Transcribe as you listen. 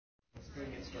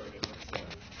get started.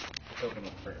 Let's open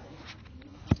with prayer.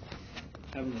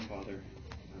 Heavenly Father,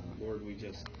 Lord, we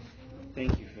just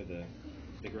thank you for the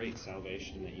great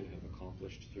salvation that you have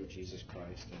accomplished through Jesus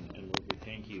Christ. And Lord, we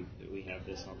thank you that we have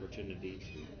this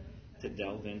opportunity to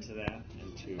delve into that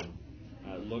and to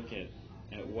look at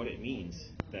what it means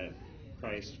that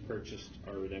Christ purchased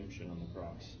our redemption on the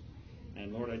cross.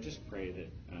 And Lord, I just pray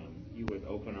that you would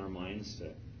open our minds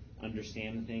to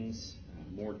understand things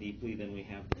more deeply than we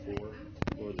have before.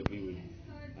 Lord, that we would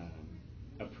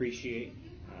appreciate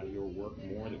your work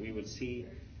more, that we would see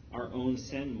our own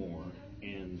sin more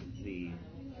and the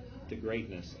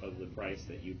greatness of the price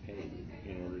that you paid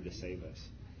in order to save us.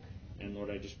 And Lord,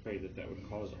 I just pray that would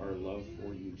cause our love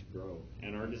for you to grow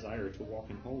and our desire to walk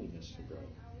in holiness to grow.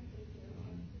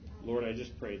 Lord, I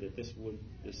just pray that this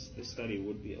study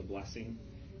would be a blessing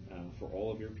for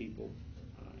all of your people,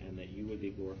 and that you would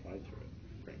be glorified through it.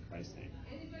 I pray in Christ's name.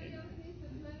 Amen.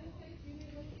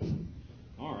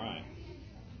 All right.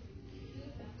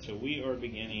 So we are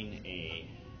beginning a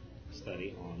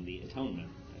study on the Atonement,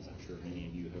 as I'm sure many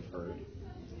of you have heard.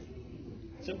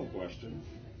 Simple question.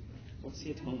 What's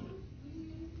the Atonement?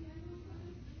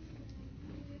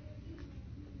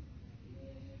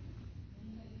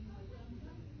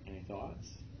 Any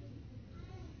thoughts?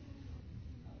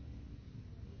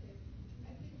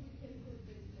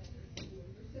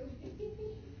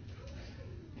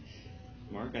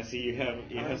 Mark, I see you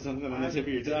have something on the tip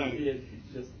of your tongue. It's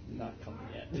just not coming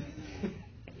yet.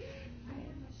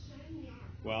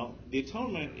 Well, the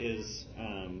atonement is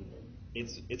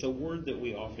it's a word that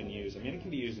we often use. I mean, it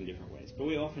can be used in different ways, but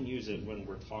we often use it when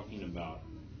we're talking about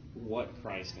what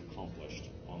Christ accomplished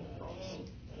on the cross,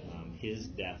 his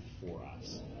death for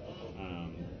us.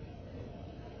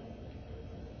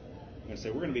 So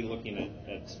we're going to be looking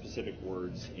at specific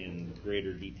words in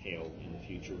greater detail in the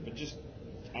future, but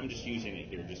I'm just using it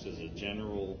here just as a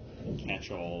general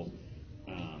catch-all.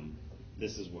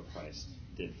 This is what Christ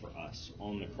did for us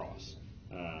on the cross.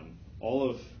 All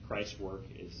of Christ's work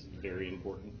is very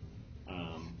important.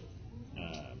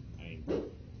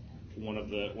 One of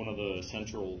the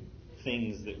central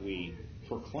things that we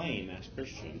proclaim as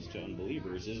Christians to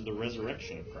unbelievers is the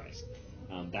resurrection of Christ.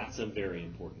 That's a very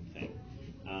important thing.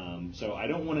 So I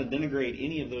don't want to denigrate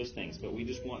any of those things, but we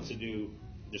just want to do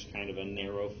just kind of a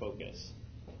narrow focus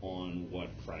on what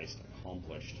Christ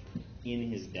accomplished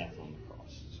in his death on the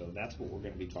cross. So that's what we're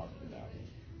going to be talking about.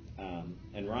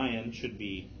 And Ryan should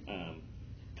be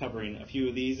covering a few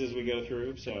of these as we go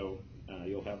through, so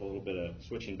you'll have a little bit of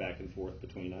switching back and forth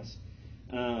between us.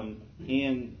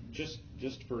 And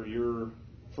just for your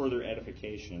further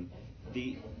edification,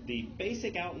 the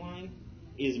basic outline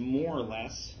is more or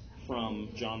less from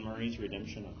John Murray's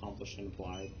Redemption Accomplished and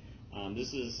Applied.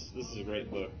 This is a great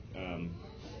book.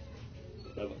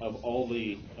 Of all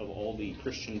the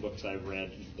Christian books I've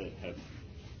read that have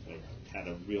had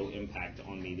a real impact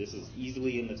on me, this is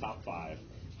easily in the top 5.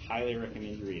 Highly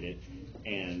recommend you read it.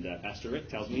 And Pastor Rick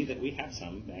tells me that we have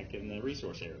some back in the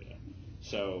resource area.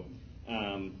 So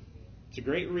it's a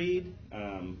great read.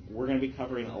 We're going to be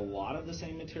covering a lot of the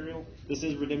same material. This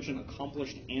is Redemption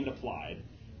Accomplished and Applied.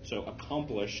 So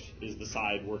accomplished is the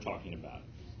side we're talking about.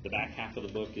 The back half of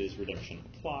the book is Redemption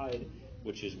Applied,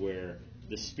 which is where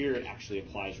the Spirit actually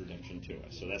applies redemption to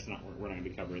us. So we're not going to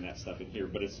be covering that stuff in here,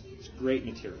 but it's great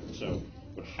material. So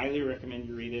I would highly recommend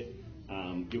you read it.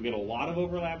 You'll get a lot of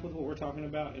overlap with what we're talking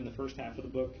about in the first half of the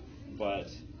book,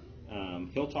 but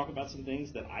he'll talk about some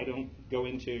things that I don't go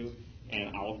into,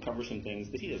 and I'll cover some things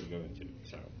that he doesn't go into.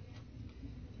 So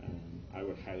I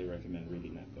would highly recommend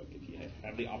reading that book if you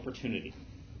have the opportunity.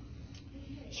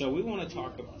 So we want to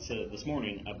talk this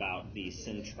morning about the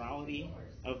centrality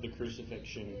of the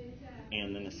crucifixion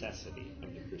and the necessity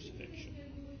of the crucifixion.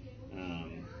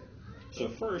 So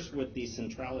first, with the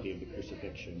centrality of the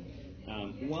crucifixion,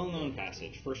 well-known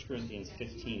passage, 1 Corinthians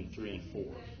 15, 3 and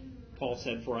 4. Paul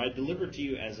said, "For I delivered to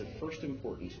you as of first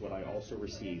importance what I also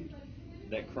received,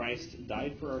 that Christ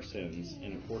died for our sins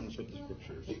in accordance with the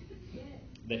Scriptures,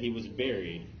 that he was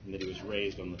buried, and that he was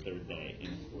raised on the third day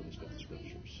in accordance with the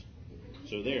Scriptures."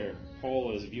 So there,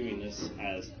 Paul is viewing this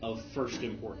as of first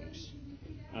importance.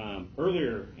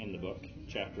 Earlier in the book,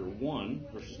 chapter 1,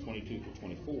 verses 22 through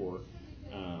 24,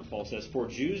 Paul says, "For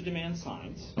Jews demand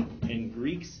signs, and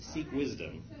Greeks seek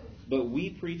wisdom, but we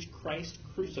preach Christ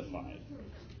crucified,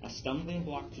 a stumbling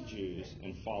block to Jews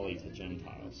and folly to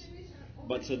Gentiles.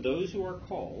 But to those who are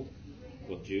called,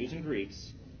 both Jews and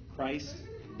Greeks, Christ,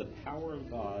 the power of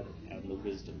God and the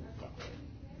wisdom of God."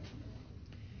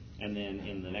 And then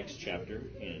in the next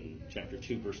chapter, in chapter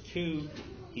 2, verse 2,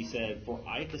 he said, "For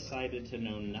I decided to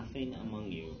know nothing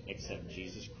among you except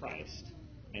Jesus Christ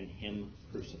and him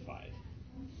crucified."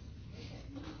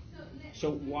 So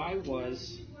why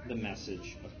was the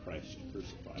message of Christ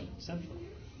crucified central?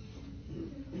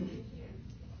 And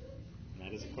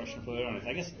that is a question for the audience.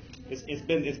 I guess it's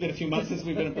been a few months since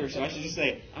we've been up here, so I should just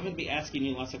say I'm going to be asking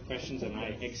you lots of questions, and I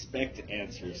expect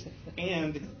answers.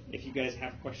 And if you guys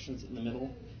have questions in the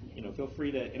middle, feel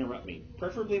free to interrupt me.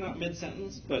 Preferably not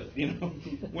mid-sentence, but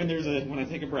when I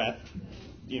take a breath,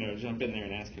 jump in there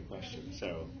and ask a question.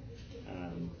 So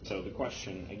the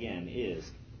question again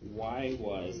is, why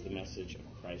was the message of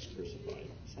Christ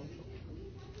crucified central?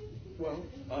 Well,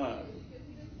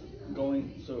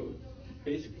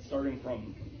 basically starting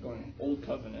from going Old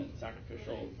Covenant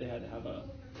sacrificial, they had to have a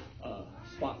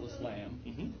spotless lamb,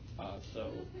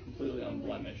 so completely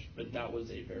unblemished. But that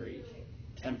was a very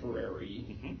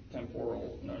temporary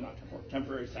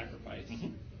sacrifice.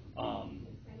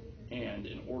 And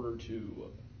in order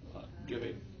to give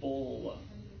a full,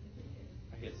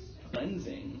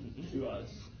 cleansing to us,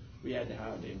 we had to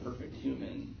have a perfect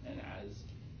human, and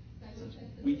since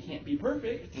we can't be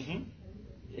perfect,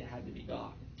 it had to be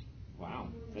God. Wow,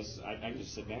 I can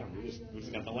just sit down. We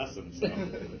just got the lesson. So.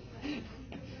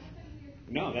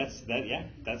 No,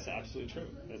 that's absolutely true.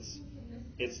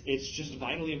 It's just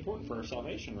vitally important for our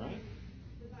salvation, right?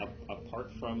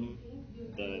 Apart from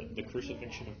the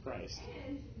crucifixion of Christ,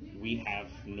 we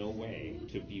have no way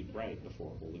to be right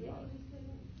before a holy God.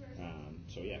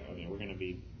 We're going to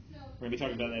be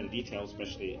talking about that in detail,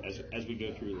 especially as we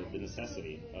go through the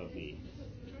necessity of the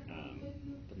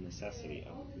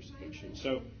crucifixion.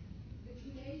 So,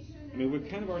 we've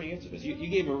kind of already answered this. You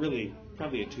gave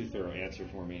probably a too thorough answer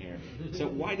for me here. So,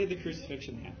 why did the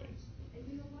crucifixion happen?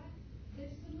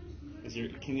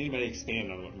 Can anybody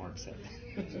expand on what Mark said?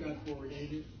 Because God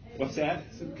foreordained it. What's that?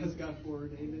 Because God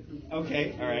foreordained it.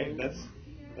 Okay, all right.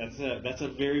 That's a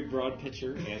very broad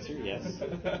picture answer. Yes,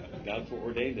 God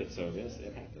foreordained it, so yes,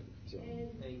 it happened. So.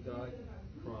 And God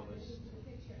promised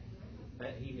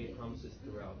that He made promises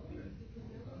throughout the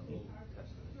Old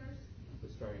Testament,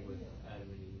 but starting with Adam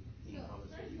and Eve, He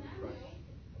promised that He would crush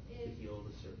the heel of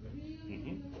the serpent,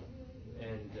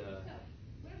 and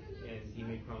He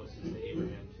made promises to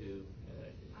Abraham too,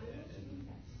 and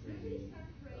through the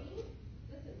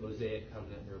Mosaic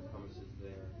covenant, there are promises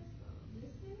there.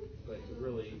 But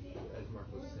really, as Mark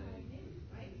was saying,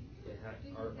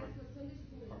 our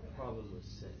problem was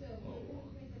sin all along.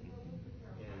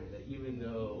 And that even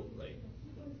though,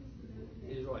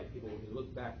 Israelite people, when you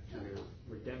look back to their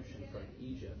redemption from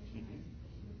Egypt,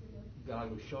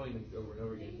 God was showing them over and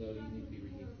over again, no, you need to be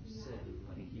redeemed from sin.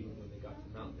 Even when they got to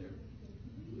Mount there,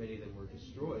 many of them were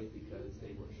destroyed because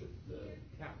they worshipped the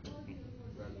calf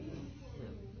rather than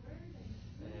Him.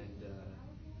 And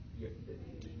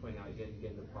he's pointing out again and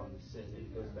again the problem of sin.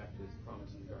 It goes back to His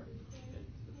promise in the garden and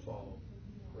to the fall,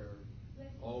 where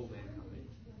all mankind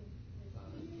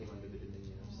came under the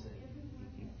dominion of sin.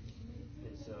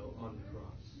 And so on the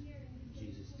cross,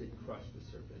 Jesus did crush the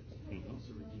serpent and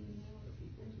also redeemed the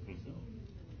people to Himself.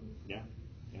 Yeah,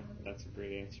 that's a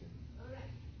great answer.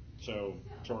 So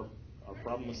our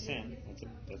problem with sin,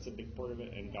 that's a big part of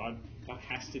it, and God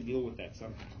has to deal with that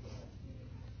somehow.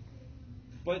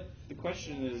 But the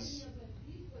question is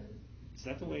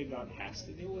that the way God has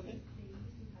to deal with it?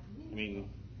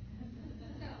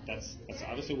 That's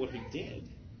obviously what He did.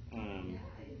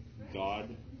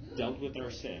 God dealt with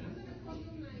our sin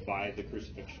by the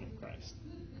crucifixion of Christ.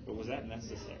 But was that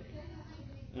necessary?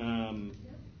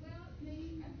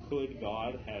 Could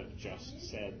God have just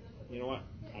said, you know what,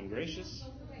 I'm gracious,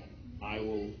 I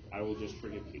will just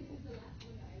forgive people?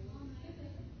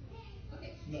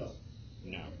 No.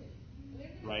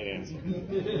 Right answer.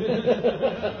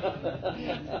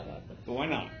 But why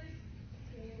not?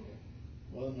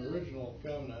 Well, in the original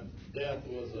covenant, death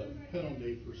was a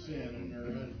penalty for sin, and there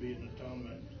had to be an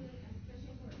atonement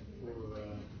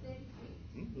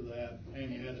for that,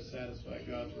 and you had to satisfy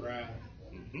God's wrath.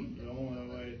 The only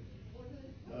way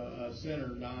a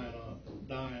sinner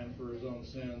dying for his own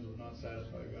sins would not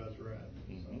satisfy God's wrath.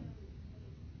 So.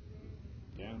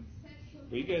 Yeah.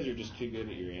 Well, you guys are just too good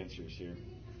at your answers here.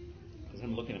 Because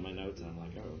I'm looking at my notes and I'm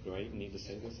like, oh, do I even need to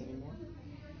say this anymore?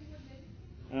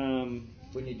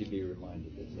 We need to be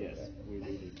reminded this. Yes, we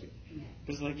do need to.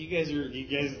 Because you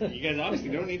guys obviously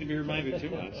don't need to be reminded too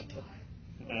much.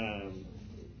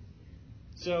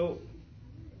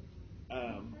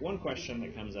 One question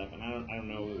that comes up, and I don't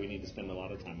know that we need to spend a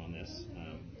lot of time on this.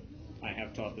 I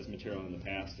have taught this material in the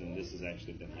past, and this has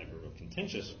actually been a real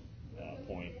contentious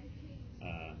point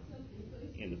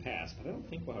in the past. But I don't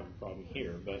think we'll have a problem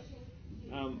here. But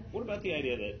what about the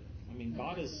idea that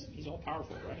God He's all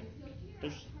powerful, right?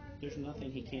 There's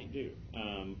nothing He can't do.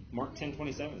 Mark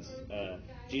 10:27.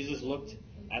 Jesus looked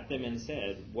at them and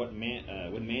said, with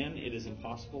man it is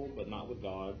impossible, but not with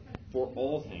God, for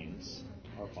all things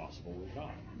are possible with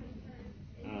God.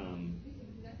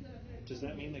 Does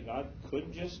that mean that God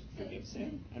could just forgive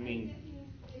sin? I mean,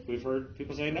 we've heard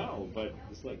people say no, but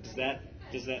it's like,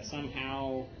 does that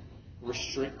somehow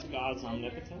restrict God's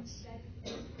omnipotence?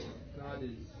 God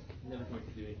is never going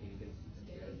to do anything against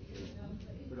his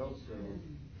character, but also,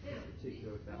 in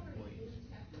particular at that point,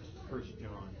 1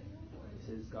 John, it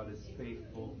says God is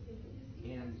faithful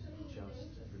and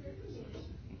just to forgive us our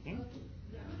sins.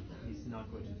 He's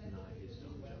not going to deny his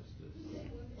own justice.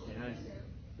 And as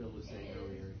Phil was saying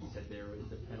earlier, he said there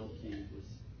is a penalty with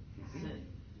sin,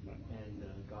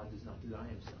 and God does not deny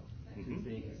himself. Two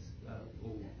things,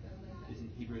 is in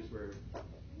Hebrews where it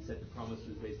said the promise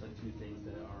was based on two things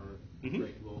that are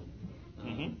breakable.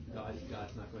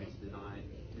 God's not going to deny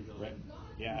his own. Right.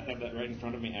 Yeah, I have that right in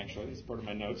front of me, actually. It's part of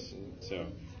my notes. So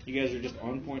you guys are just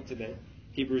on point today.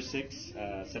 Hebrews 6,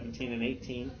 17 and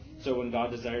 18. So when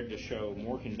God desired to show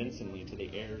more convincingly to the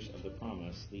heirs of the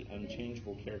promise the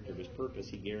unchangeable character of his purpose,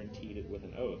 he guaranteed it with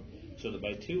an oath, so that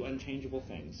by two unchangeable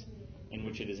things, in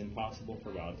which it is impossible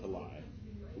for God to lie,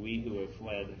 we who have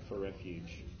fled for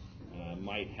refuge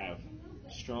might have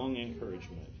strong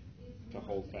encouragement to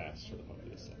hold fast to the hope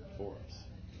that is set before us.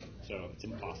 So it's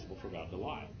impossible for God to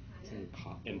lie. It's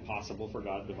impossible for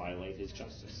God to violate his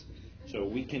justice. So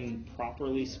we can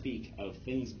properly speak of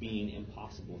things being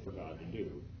impossible for God to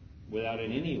do without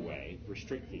in any way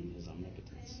restricting his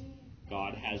omnipotence.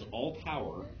 God has all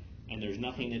power, and there's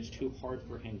nothing that's too hard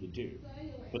for him to do.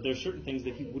 But there's certain things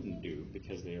that he wouldn't do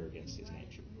because they are against his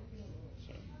nature.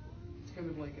 So it's kind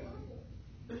of like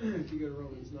if you go to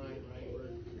Romans 9, right, where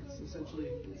it's essentially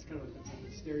it's kind of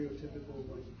a stereotypical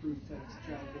like proof text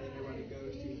track that everybody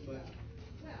goes to, but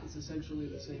it's essentially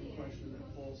the same question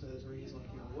that Paul says, where he's like,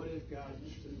 what if God,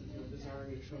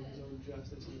 desiring to show his own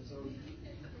justice and his own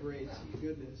grace and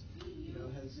goodness,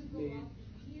 has made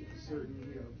certain,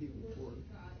 people for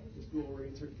his glory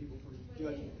and certain people for his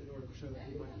judgment in order to show that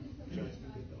he might be just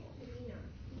and good to all.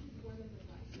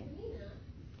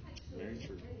 very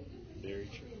true. Very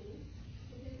true.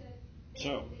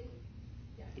 So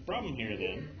the problem here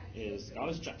then is God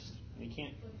is just. He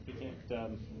can't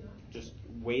just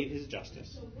waive his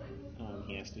justice.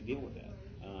 He has to deal with that.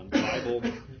 The Bible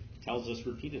tells us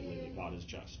repeatedly that God is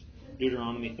just.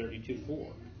 Deuteronomy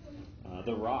 32:4.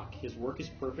 The rock, his work is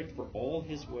perfect, for all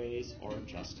his ways are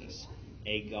justice.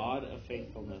 A God of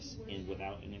faithfulness and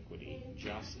without iniquity,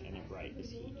 just and upright is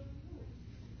he.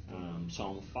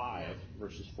 Psalm 5,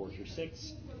 verses 4 through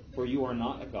 6. For you are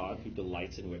not a God who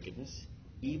delights in wickedness.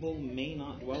 Evil may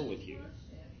not dwell with you.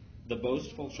 The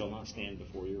boastful shall not stand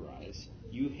before your eyes.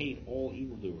 You hate all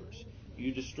evildoers.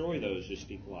 You destroy those who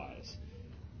speak lies.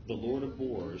 The Lord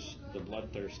abhors the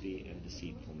bloodthirsty and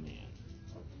deceitful man.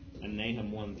 And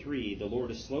Nahum 1:3, the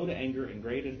Lord is slow to anger and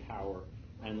great in power,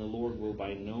 and the Lord will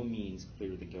by no means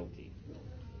clear the guilty.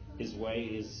 His way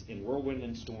is in whirlwind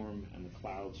and storm, and the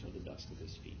clouds are the dust of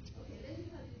his feet.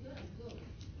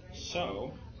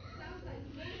 So,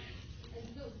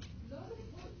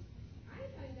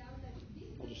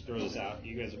 I'll just throw this out.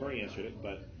 You guys have already answered it,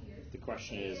 but the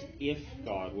question is, if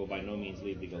God will by no means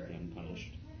leave the guilty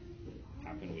unpunished,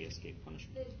 how can we escape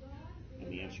punishment?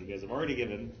 And the answer you guys have already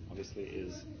given, obviously,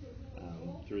 is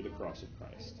through the cross of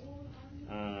Christ.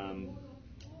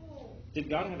 Did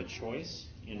God have a choice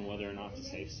in whether or not to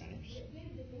save sinners?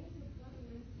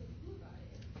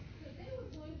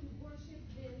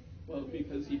 Well,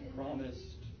 because he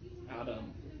promised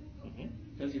Adam,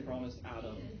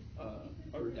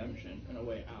 a redemption and a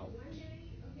way out.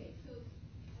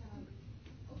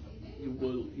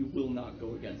 You will not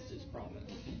go against his promise.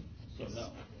 So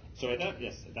no. So at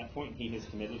that point he has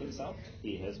committed himself.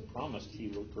 He has promised he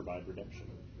will provide redemption.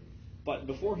 But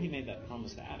before he made that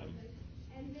promise to Adam,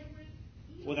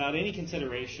 without any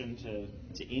consideration to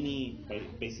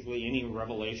basically any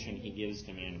revelation he gives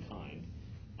to mankind,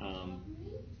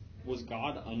 was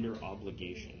God under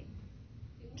obligation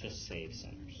to save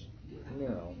sinners?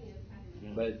 No.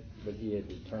 But he had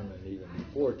determined even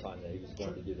before time that he was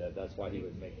going to do that. That's why he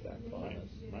would make that promise.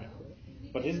 Right.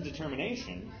 But his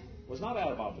determination was not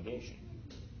out of obligation.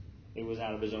 It was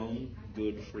out of his own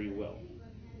good free will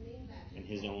and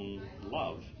his own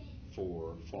love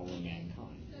for fallen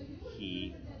mankind.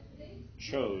 He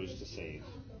chose to save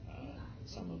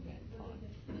some of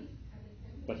mankind.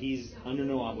 But he's under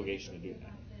no obligation to do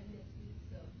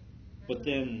that. But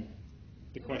then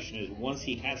the question is, once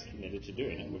he has committed to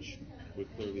doing it, which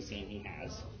we've clearly seen he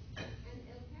has,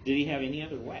 did he have any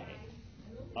other way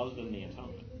other than the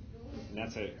atonement? And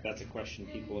that's a question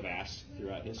people have asked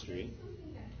throughout history.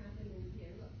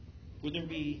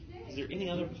 is there any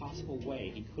other possible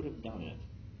way he could have done it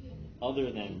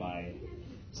other than by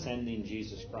sending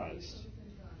Jesus Christ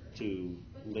to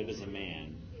live as a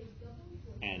man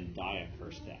and die a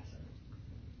cursed death?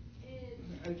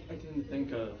 I tend to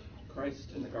think of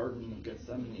Christ in the Garden of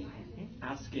Gethsemane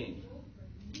asking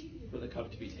for the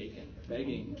cup to be taken,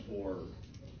 begging for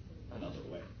another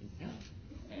way.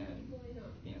 And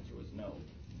the answer was no.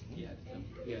 He had to go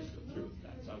through with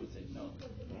that. So I would say no.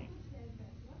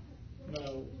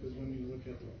 No, because when you look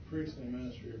at the priestly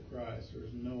ministry of Christ,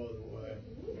 there's no other way,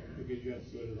 because you have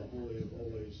to go to the Holy of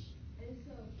Holies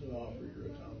to offer your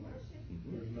atonement.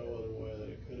 There's no other way that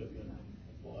it could have been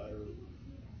applied or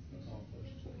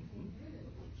accomplished.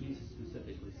 Jesus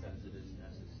specifically says it is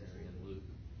necessary in Luke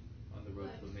on the road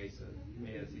to Emmaus.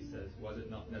 He says, was it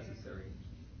not necessary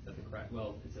that the Christ,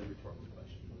 well, it's a rhetorical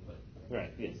question, but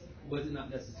right, yes. Was it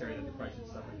not necessary that the Christ should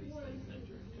suffer these things and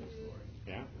enter into his glory?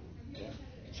 Yeah.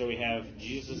 So we have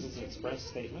Jesus' express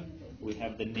statement. We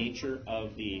have the nature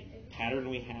of the pattern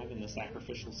we have in the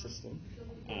sacrificial system.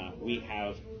 We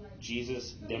have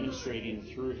Jesus demonstrating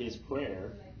through his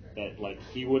prayer that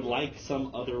he would like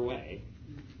some other way.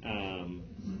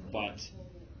 But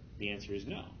the answer is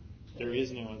no. There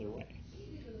is no other way.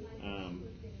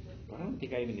 I don't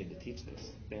think I even need to teach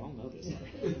this. They all know this.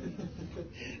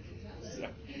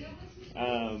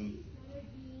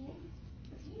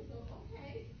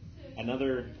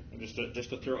 Just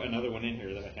to throw another one in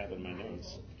here that I have in my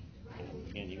notes.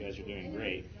 Again, you guys are doing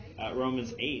great.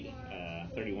 Romans 8,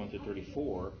 31 through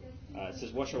 34, it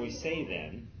says, "What shall we say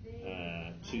then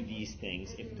to these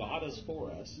things? If God is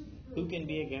for us, who can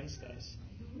be against us?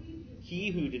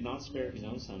 He who did not spare his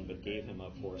own son, but gave him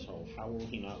up for us all, how will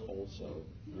he not also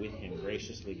with him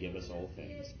graciously give us all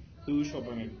things? Who shall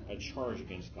bring a charge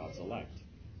against God's elect?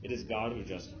 It is God who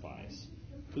justifies.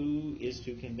 Who is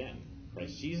to condemn?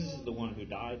 Christ Jesus is the one who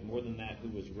died, more than that, who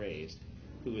was raised,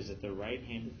 who is at the right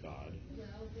hand of God,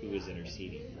 who is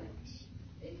interceding for us."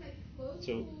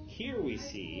 So here we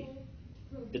see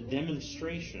the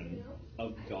demonstration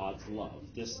of God's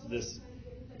love. This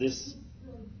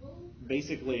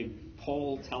basically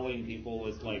Paul telling people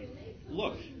is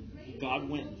look, God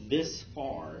went this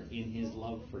far in his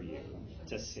love for you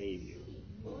to save you.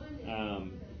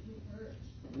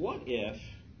 What if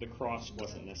the cross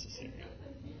wasn't necessary?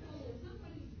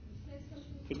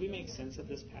 Could we make sense of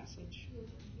this passage?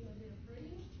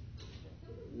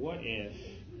 What if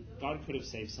God could have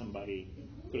saved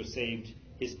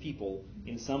his people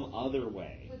in some other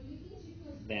way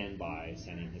than by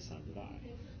sending his son to die?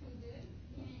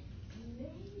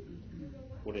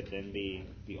 Would it then be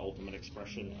the ultimate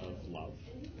expression of love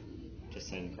to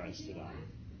send Christ to die?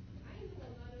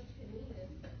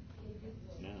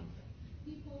 No.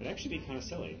 It'd actually be kind of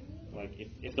silly.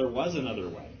 If there was another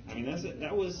way.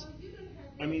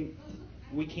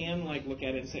 We can look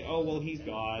at it and say, oh, well, he's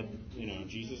God.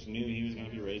 Jesus knew he was going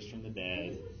to be raised from the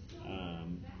dead.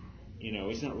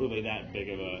 It's not really that big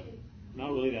of a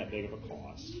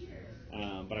cost.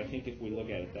 But I think if we look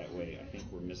at it that way, I think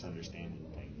we're misunderstanding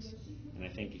things. And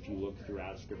I think if you look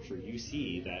throughout Scripture, you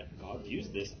see that God views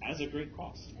this as a great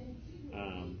cost.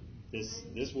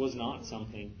 This was not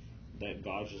something that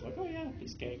God was just like, oh yeah,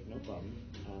 piece of cake, no problem.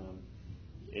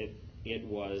 It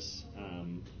was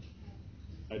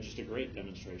just a great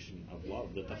demonstration of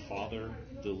love that the Father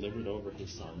delivered over his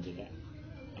Son to death.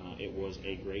 It was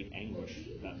a great anguish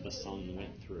that the Son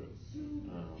went through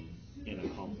in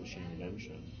accomplishing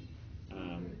redemption.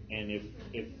 And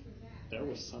if there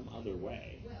was some other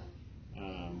way,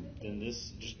 then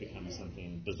this just becomes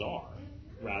something bizarre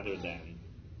rather than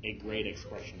a great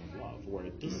expression of love, where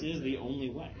this is the only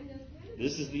way.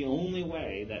 This is the only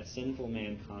way that sinful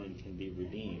mankind can be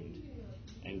redeemed,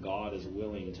 and God is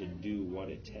willing to do what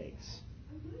it takes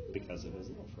because of his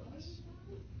love for us.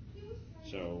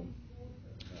 So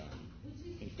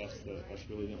I think that's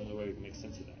really the only way we can make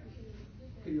sense of that.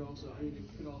 It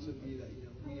could also be that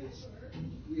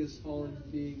we as fallen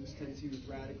beings tend to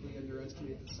radically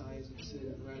underestimate the size of sin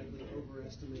and radically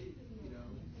overestimate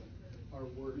our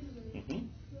worth. Mm-hmm.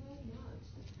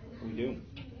 We do.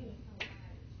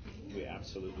 We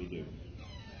absolutely do.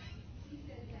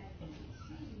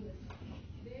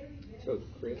 So,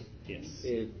 Chris? Yes.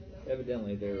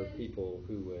 Evidently there are people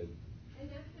who would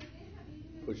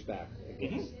push back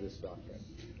against this doctrine.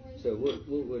 So what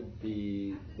would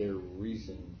be their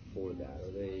reason for that?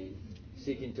 Are they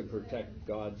seeking to protect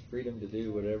God's freedom to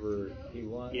do whatever he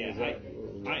wants? Yeah,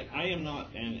 I am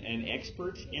not an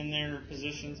expert in their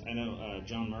positions. I know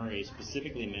John Murray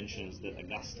specifically mentions that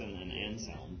Augustine and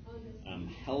Anselm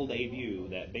held a view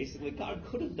that basically God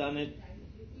could have done it,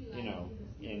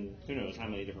 in who knows how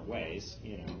many different ways,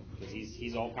 because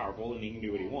he's all powerful and he can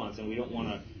do what he wants, and we don't want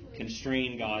to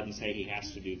constrain God and say he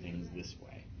has to do things this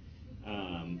way.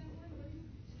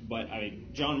 But I mean,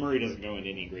 John Murray doesn't go into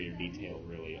any greater detail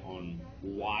really on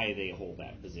why they hold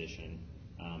that position,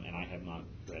 and I have not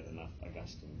read enough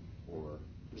Augustine or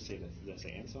did I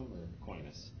say Anselm or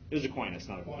Aquinas? It was Aquinas,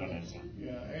 not Anselm.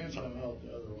 Yeah, Anselm helped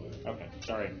the other way. Okay,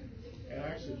 sorry. And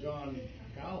actually, John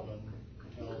Calvin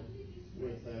helped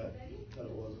with that it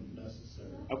wasn't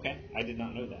necessary. Okay, I did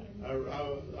not know that. I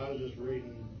was just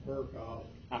reading Burkhoff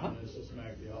in his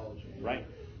systematic theology. Right.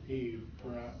 He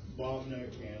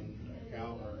Bobnick and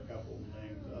Calvin are a couple of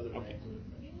names, other names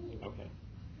that he mentioned. Okay.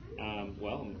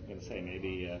 Well, I'm going to say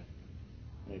maybe.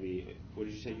 What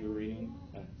did you say you were reading?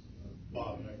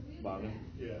 Bobnick. Bobnick.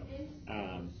 Yeah.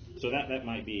 So that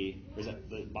might be. Is that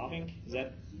the Bobbing? Is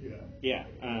that? Yeah. Yeah.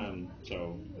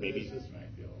 So maybe.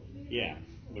 Systematic theology. Yeah.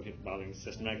 Look at Bobbing's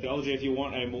systematic theology if you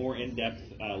want a more in-depth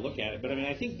look at it. But I mean,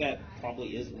 I think that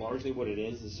probably is largely what it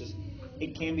is. It's just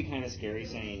it can be kind of scary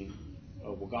saying,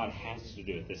 "Oh, well, God has to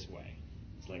do it this way."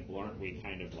 It's like, well, aren't we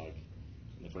kind of like,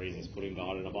 the phrase is putting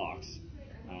God in a box?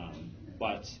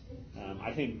 But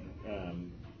I think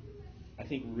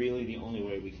really the only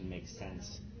way we can make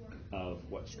sense of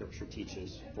what Scripture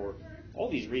teaches for all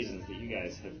these reasons that you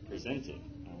guys have presented,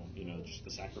 just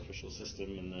the sacrificial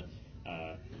system and the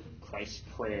Christ's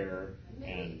prayer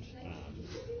and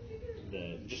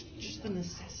the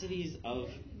necessities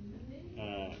of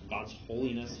God's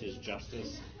holiness, His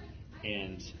justice,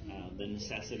 and the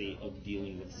necessity of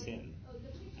dealing with sin.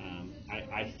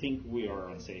 I think we are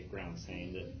on safe ground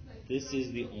saying that this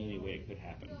is the only way it could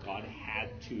happen. God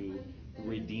had to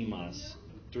redeem us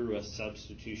through a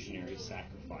substitutionary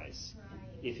sacrifice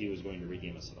if He was going to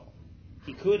redeem us at all.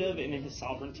 He could have, in His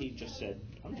sovereignty, just said,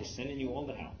 "I'm just sending you all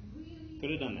to hell."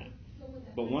 Could have done that.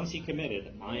 But once He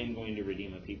committed, "I am going to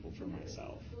redeem a people for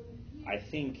myself," I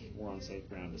think we're on safe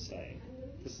ground to say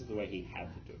this is the way He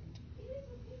had to do it.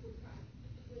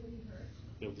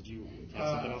 Bill, did you have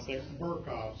something else there?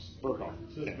 Burkhoff.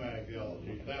 Systematic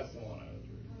theology. Okay. That's the one I was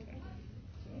reading. Okay.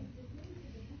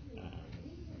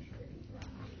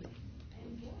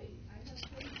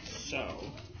 So,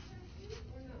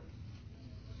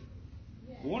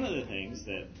 one of the things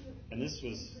that, and this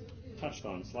was touched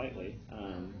on slightly,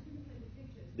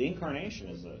 the incarnation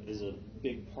is a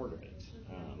big part of it.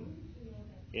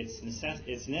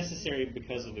 It's necessary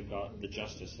because of the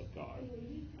justice of God.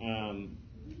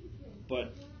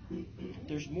 But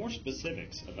there's more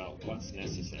specifics about what's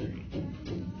necessary.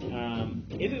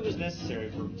 If it was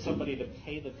necessary for somebody to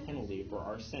pay the penalty for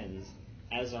our sins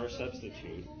as our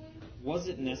substitute, was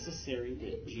it necessary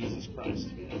that Jesus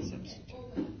Christ be that substitute?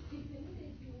 What do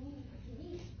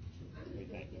you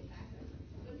think?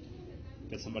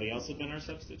 Could somebody else have been our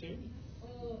substitute?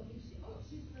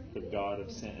 Could God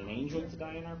have sent an angel to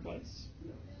die in our place?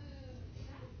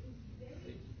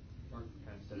 Mark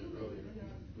kind of said it earlier.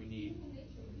 We need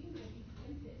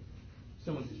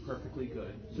someone who's perfectly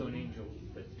good, so an angel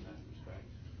fits in that respect.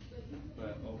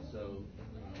 But also,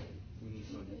 we need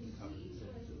someone who can cover the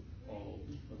sins of all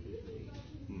of His redeemed.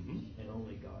 Mm-hmm. And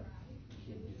only God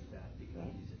can do that because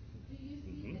He's infinite.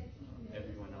 Mm-hmm.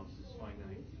 Everyone else is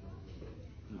finite,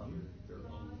 cover their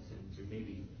own sins, or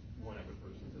maybe one other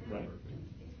person that's perfect.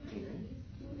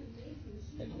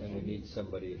 Mm-hmm. And we need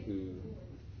somebody who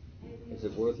is a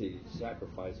worthy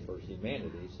sacrifice for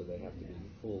humanity, so they have to be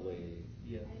fully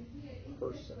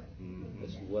person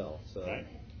as well. So, right.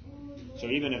 So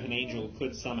even if an angel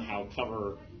could somehow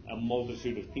cover a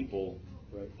multitude of people,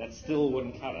 that still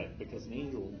wouldn't cut it because an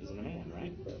angel isn't a man,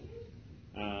 right?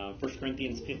 1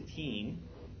 Corinthians 15,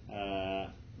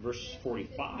 verse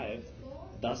 45,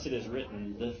 thus it is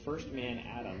written, the first man,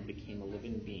 Adam, became a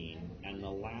living being, and the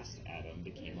last Adam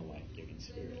became a life-giving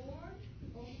spirit.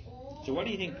 So why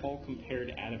do you think Paul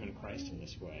compared Adam and Christ in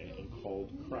this way and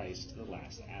called Christ the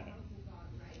last Adam?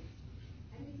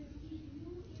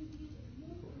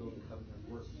 Fulfilled the covenant of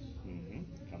works. Mm-hmm.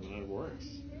 Covenant of works.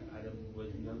 Adam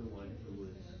was the other one who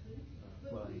was,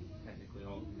 technically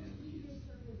all humanity is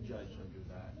judged under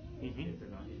that if they're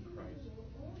not in Christ.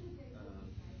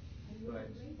 But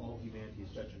all humanity is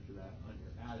judged under that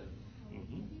under Adam,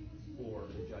 or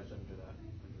they're judged under that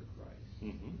under Christ.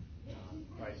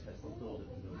 Christ has fulfilled it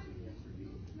for those who He has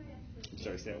redeemed. I'm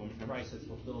sorry, say that one more time. Christ has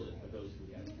fulfilled it for those who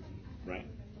He has redeemed. Right.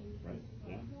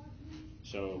 Yeah.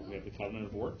 So we have the covenant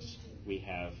of works. We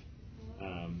have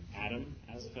Adam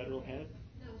as a federal head.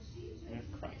 We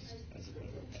have Christ as a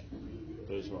federal head.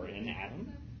 Those who are in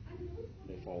Adam,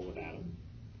 they fall with Adam.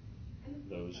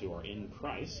 Those who are in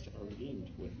Christ are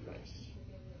redeemed with Christ.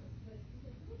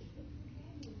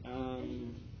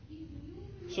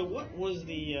 So what was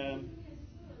the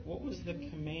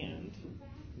command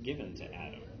given to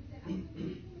Adam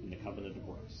in the covenant of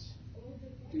works?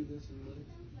 Do this and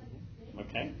live.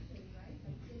 Okay,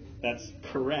 that's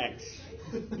correct.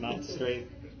 Not straight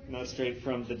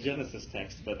from the Genesis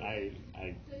text, but I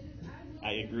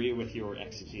agree with your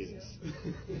exegesis.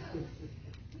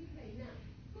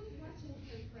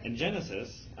 In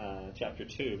Genesis, chapter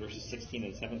 2, verses 16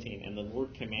 and 17, and the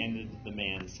Lord commanded the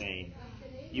man, saying,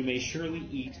 "You may surely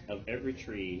eat of every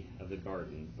tree of the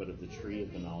garden, but of the tree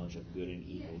of the knowledge of good and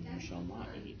evil you shall not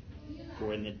eat.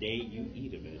 For in the day you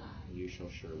eat of it, you shall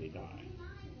surely die."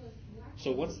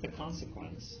 So what's the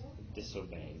consequence of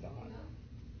disobeying God?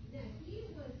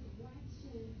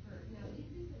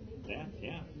 Death,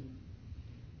 yeah.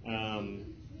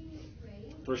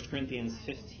 1 Corinthians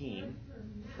 15,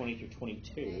 20 through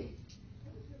 22.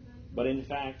 But in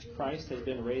fact, Christ has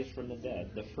been raised from the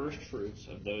dead, the first fruits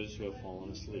of those who have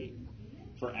fallen asleep.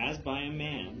 For as by a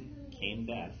man came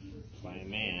death, by a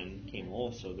man came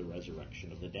also the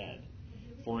resurrection of the dead.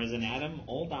 For as in Adam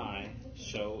all die,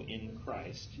 so in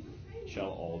Christ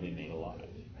shall all be made alive.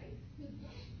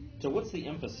 So what's the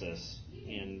emphasis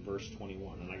in verse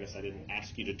 21? And I guess I didn't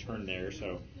ask you to turn there,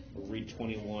 so I'll read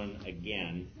 21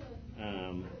 again.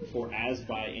 For as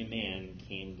by a man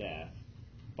came death,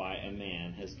 by a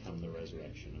man has come the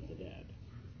resurrection of the dead.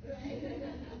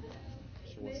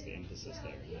 So what's the emphasis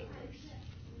there in that verse?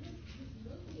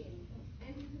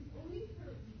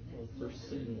 Well, first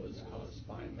sin was caused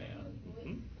by man,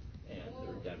 and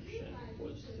the redemption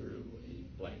was through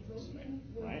a blameless man.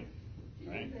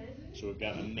 Right. So we've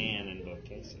got a man in both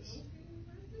cases.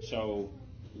 So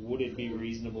would it be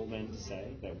reasonable then to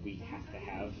say that we have to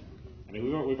have, I mean,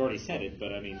 we've already said it,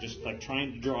 but I mean, just like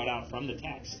trying to draw it out from the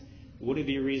text, would it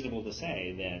be reasonable to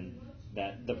say then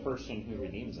that the person who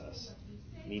redeems us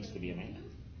needs to be a man?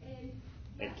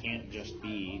 It can't just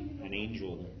be an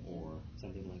angel or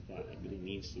something like that. It really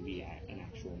needs to be an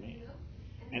actual man.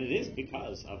 And it is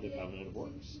because of the covenant of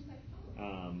works.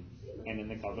 And in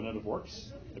the covenant of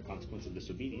works, the consequence of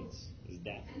disobedience is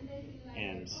death.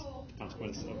 And the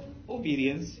consequence of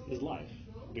obedience is life.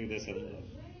 Do this and live.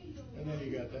 And then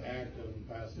you got the active and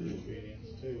passive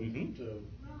obedience too, to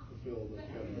fulfill the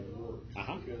covenant of works.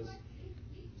 Because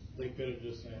they could have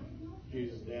just sent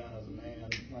Jesus down as a man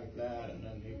like that, and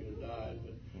then he could have died,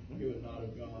 but he would not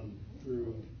have gone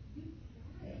through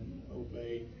and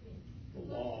obeyed the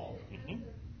law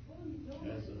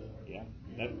as a.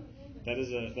 That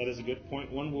is a good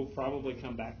point. One we'll probably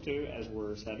come back to as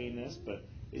we're studying this, but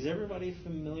is everybody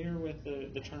familiar with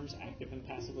the terms active and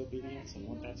passive obedience and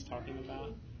what that's talking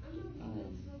about?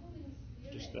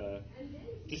 Just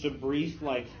a brief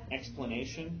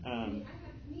explanation.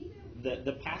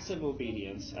 The passive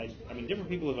obedience, I mean, different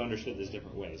people have understood this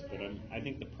different ways, but I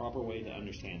think the proper way to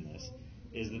understand this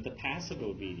is that the passive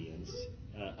obedience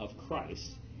of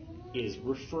Christ is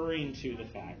referring to the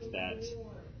fact that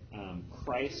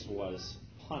Christ was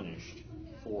punished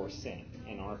for sin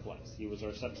in our place. He was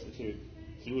our substitute.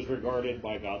 He was regarded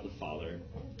by God the Father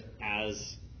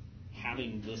as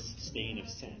having this stain of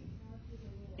sin,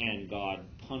 and God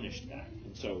punished that.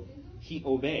 And so he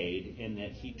obeyed in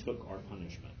that he took our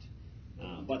punishment.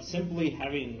 But simply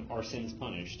having our sins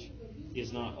punished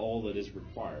is not all that is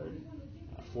required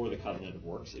for the covenant of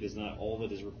works. It is not all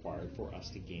that is required for us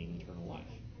to gain eternal life.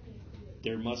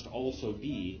 There must also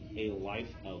be a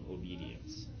life of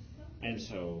obedience. And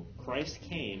so Christ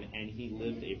came and he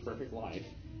lived a perfect life,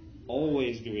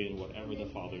 always doing whatever the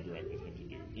Father directed him to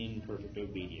do, in perfect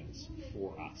obedience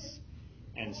for us.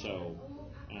 And so,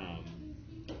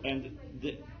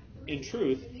 in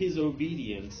truth, his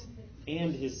obedience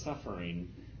and his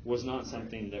suffering was not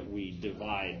something that we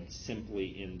divide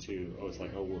simply into,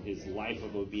 his life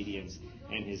of obedience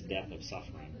and his death of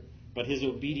suffering. But his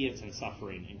obedience and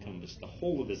suffering encompassed the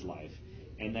whole of his life,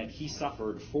 and that he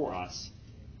suffered for us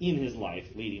in his life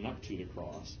leading up to the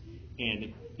cross.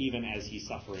 And even as he's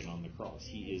suffering on the cross,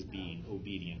 he is being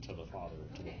obedient to the Father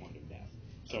to the point of death.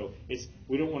 So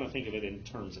we don't want to think of it in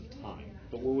terms of time,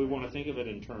 but what we want to think of it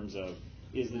in terms of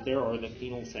is that there are the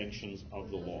penal sanctions of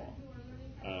the law.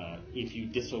 If you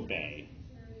disobey,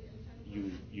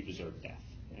 you deserve death.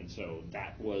 And so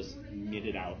that was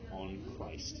meted out on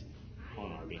Christ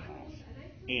on our behalf.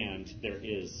 And there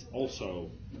is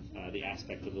also the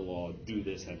aspect of the law, do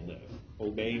this and live.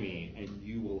 Obey me and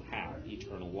you will have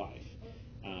eternal life.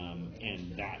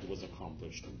 And that was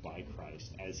accomplished by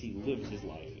Christ as he lived his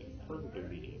life in perfect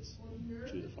obedience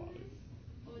to the Father.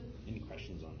 Any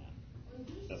questions on that?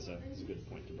 That's a good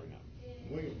point to bring up.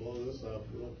 We can blow blow this up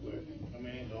real quick. I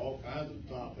mean, into all kinds of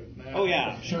topics now. Oh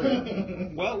yeah, sure.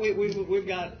 Well, we've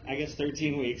got, I guess,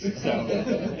 13 weeks. So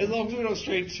as long as we don't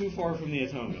stray too far from the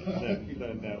atonement,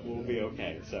 then we'll be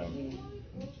okay. So.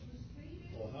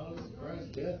 Well, how does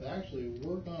Christ's death actually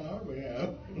work on our behalf?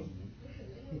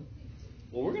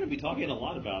 Well, we're going to be talking a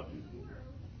lot about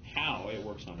how it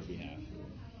works on our behalf.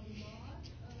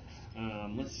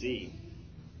 Let's see.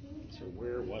 So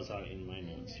where was I in my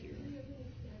notes here?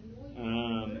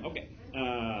 Okay.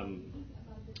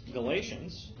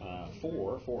 Galatians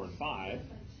 4 and 5.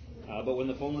 But when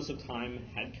the fullness of time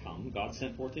had come, God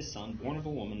sent forth His Son, born of a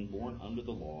woman, born under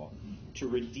the law, to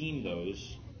redeem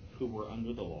those who were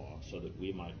under the law, so that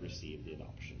we might receive the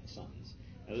adoption of sons.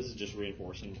 Now, this is just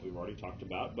reinforcing what we've already talked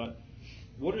about. But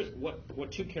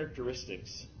what two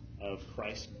characteristics of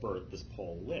Christ's birth does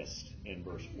Paul list in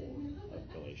verse 4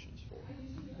 of Galatians 4?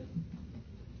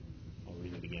 I'll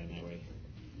read it again that way.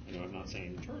 I know I'm not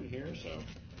saying turn here, so.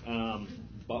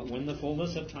 But when the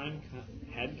fullness of time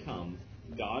had come,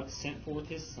 God sent forth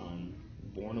His Son,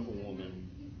 born of a woman,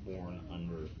 born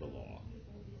under the law.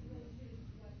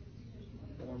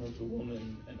 Born of the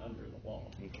woman and under the law.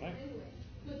 Okay.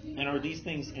 And are these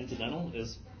things incidental?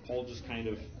 Is Paul just kind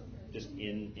of just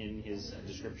in his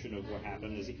description of what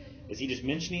happened? Is he just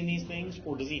mentioning these things,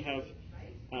 or does he have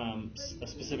a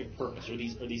specific purpose? Are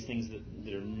these things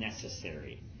that are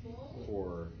necessary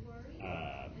for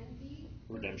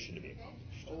redemption to be accomplished?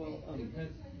 Well,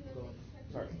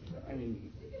 sorry. I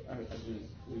mean, as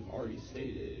we've already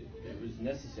stated, it was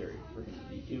necessary for him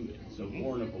to be human. So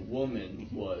born of a woman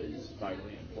was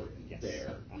vitally important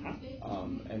there. Uh-huh.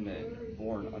 And then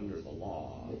born under the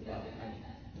law,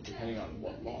 depending on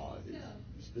what law is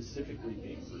specifically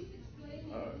being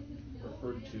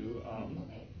referred to,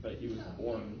 but he was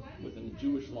born within the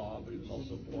Jewish law, but he was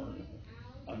also born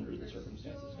under the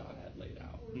circumstances God had laid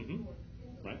out. Mm-hmm.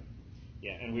 Right.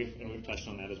 Yeah, and we've touched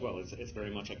on that as well. It's very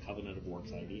much a covenant of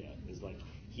works idea. It's like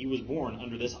he was born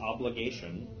under this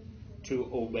obligation to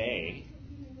obey.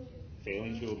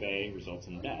 Failing to obey results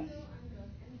in death.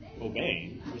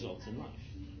 Obeying results in life.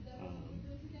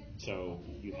 So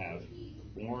you have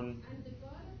born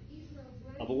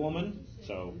of a woman,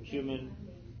 so human,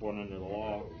 born under the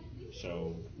law,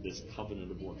 so this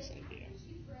covenant of works idea.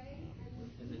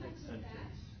 In the next sentence,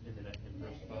 in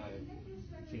verse 5,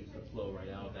 seems to flow right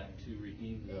out of that, to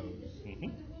redeem those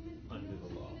under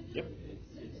the law. Yep.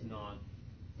 It's not,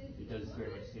 it does very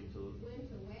much seem to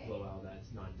flow out of that.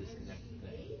 It's not a disconnected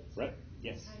thing. Right.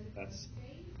 Yes. That's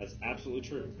absolutely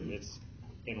true. It's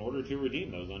in order to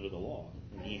redeem those under the law,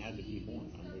 and he had to be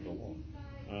born under the law.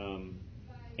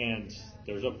 And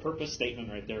there's a purpose statement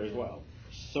right there as well,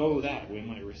 so that we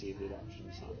might receive the adoption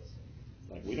of sons.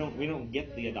 Like we don't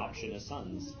get the adoption as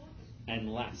sons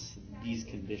unless these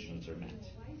conditions are met.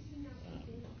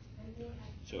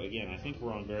 So again, I think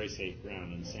we're on very safe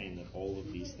ground in saying that all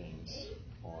of these things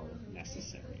are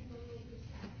necessary.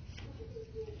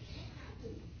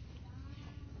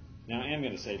 Now I am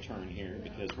going to say turn here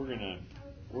because we're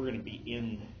going to be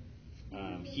in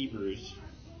Hebrews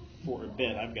for a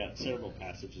bit. I've got several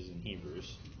passages in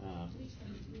Hebrews.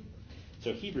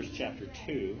 So Hebrews chapter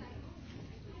 2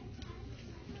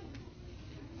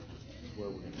 is where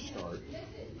we're going to start.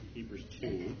 Hebrews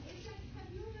 2.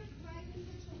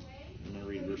 I'm going to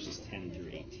read verses 10 through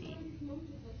 18.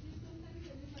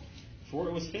 For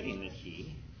it was fitting that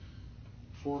he,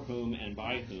 for whom and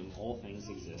by whom all things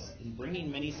exist, in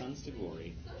bringing many sons to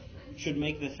glory, should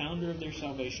make the founder of their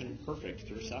salvation perfect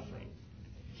through suffering.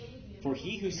 For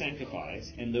he who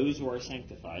sanctifies and those who are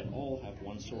sanctified all have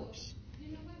one source.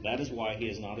 That is why he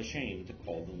is not ashamed to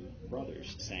call them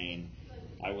brothers, saying,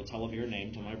 I will tell of your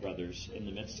name to my brothers. In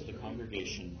the midst of the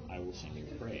congregation I will sing your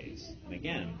praise. And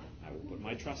again, I will put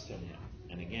my trust in him.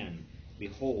 And again,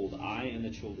 behold, I and the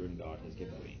children God has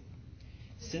given me.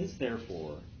 Since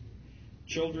therefore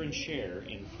children share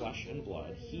in flesh and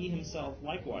blood, he himself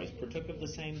likewise partook of the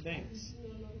same things,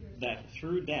 that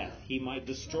through death he might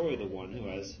destroy the one who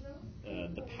has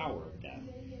the power of death,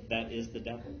 that is the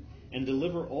devil, and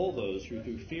deliver all those who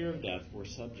through fear of death were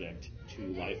subject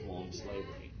to lifelong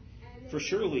slavery. For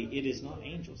surely it is not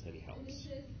angels that he helps,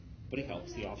 but he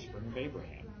helps the offspring of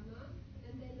Abraham.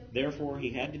 Therefore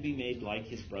he had to be made like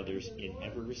his brothers in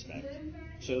every respect,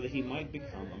 so that he might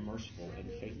become a merciful and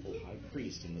faithful high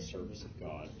priest in the service of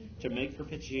God, to make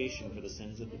propitiation for the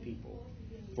sins of the people.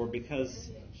 For because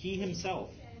he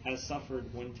himself has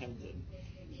suffered when tempted,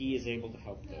 he is able to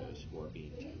help those who are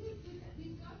being tempted.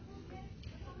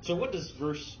 So what does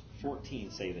verse 14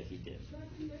 say that he did?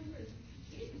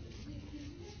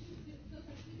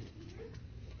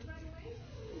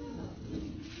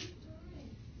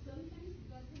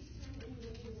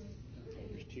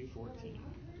 14.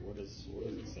 What does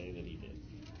it say that he did?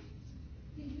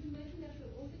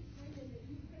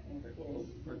 Okay, well,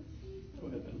 go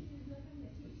ahead, Ben.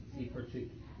 He partook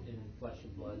in flesh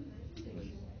and blood with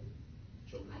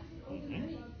children.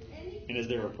 Mm-hmm. And is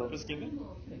there a purpose given?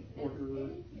 In order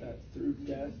that through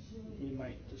death he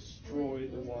might destroy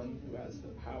the one who has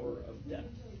the power of death.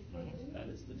 That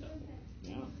is the devil.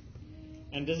 Yeah.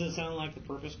 And does it sound like the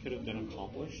purpose could have been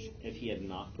accomplished if he had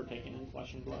not partaken in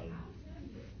flesh and blood?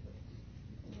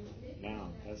 No,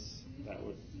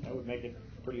 that would make it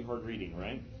pretty hard reading,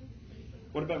 right?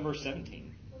 What about verse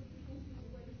 17?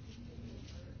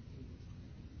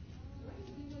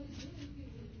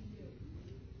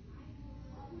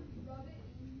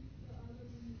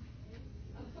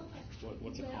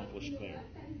 What's accomplished there?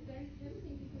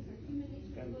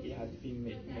 And he had to be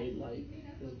made like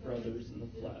his brothers in the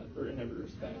flesh, or in every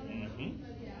respect.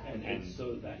 Mm-hmm. And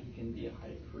so that he can be a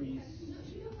high priest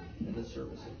in the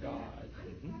service of God.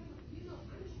 Mm-hmm.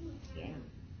 Yeah.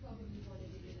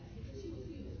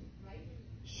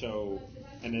 So,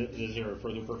 and is there a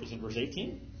further purpose in verse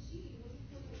 18?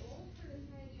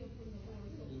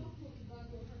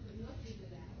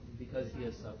 Because he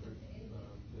has suffered,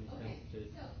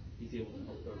 he's able to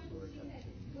help those who are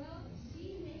tempted.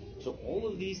 So all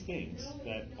of these things,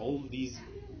 all of these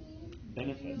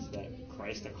benefits that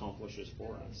Christ accomplishes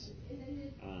for us,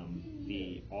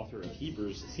 the author of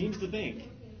Hebrews seems to think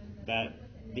that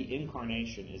the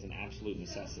incarnation is an absolute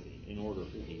necessity in order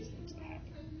for these things to happen.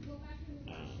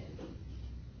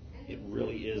 It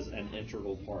really is an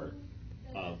integral part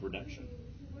of redemption.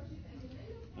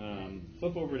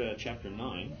 Flip over to chapter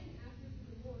 9.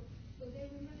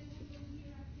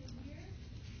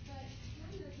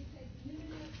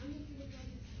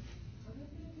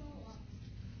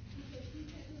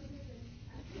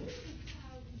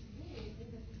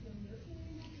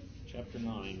 Chapter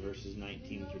 9, verses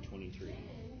 19 through 23.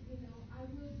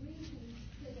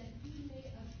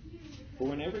 For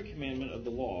when every commandment of the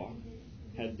law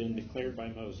had been declared by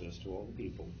Moses to all the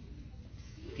people,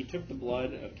 he took the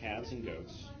blood of calves and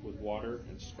goats with water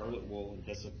and scarlet wool and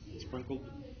hyssop and sprinkled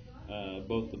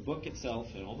both the book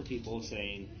itself and all the people,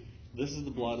 saying, "This is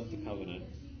the blood of the covenant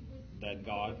that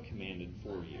God commanded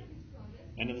for you."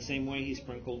 And in the same way he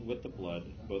sprinkled with the blood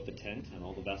both the tent and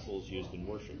all the vessels used in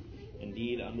worship.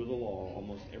 Indeed, under the law,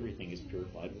 almost everything is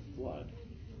purified with blood,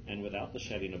 and without the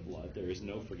shedding of blood there is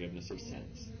no forgiveness of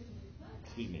sins.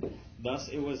 Thus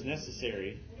it was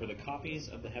necessary for the copies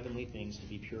of the heavenly things to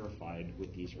be purified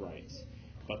with these rites,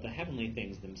 but the heavenly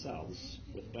things themselves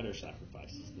with better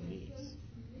sacrifices than these.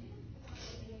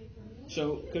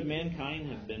 So, could mankind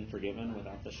have been forgiven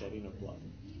without the shedding of blood?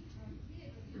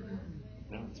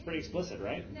 No, it's pretty explicit,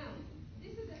 right?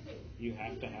 You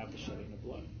have to have the shedding of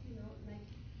blood.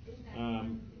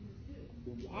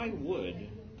 Why would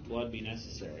blood be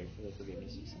necessary for the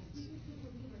forgiveness of sins?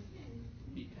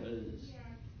 Because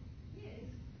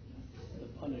the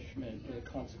punishment or the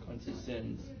consequence of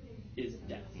sins is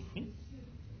death. Mm-hmm.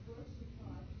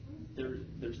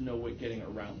 There's no way getting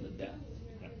around the death.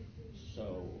 Yeah.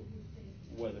 So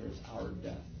whether it's our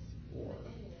death or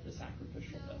the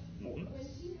sacrificial death for us,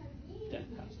 death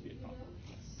has to be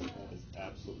accomplished. That is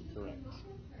absolutely correct.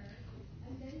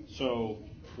 So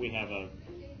we have a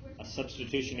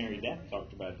substitutionary death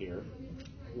talked about here.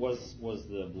 Was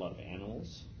the blood of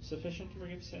animals sufficient to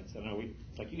forgive sins? I know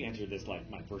it's like you answered this like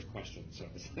my first question. So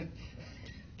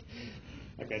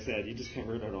like I said, you just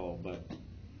covered it all. But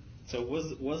so was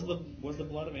the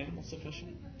blood of animals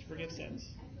sufficient to forgive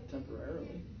sins?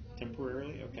 Temporarily.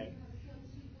 Temporarily, okay.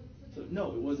 So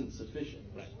no, it wasn't sufficient.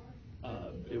 Right.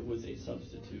 It was a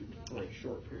substitute for a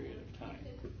short period of time.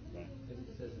 Right. As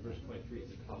it says in verse 23,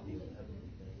 it's a copy of the heavenly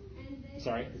thing.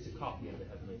 Sorry? It's a copy of the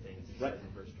heavenly things. It Right. says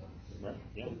in verse 23. Right.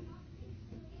 Yeah.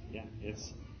 Yeah.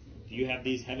 You have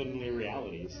these heavenly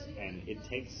realities, and it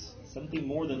takes something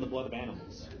more than the blood of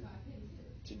animals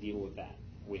to deal with that.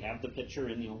 We have the picture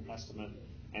in the Old Testament,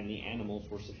 and the animals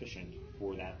were sufficient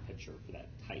for that picture, for that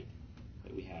type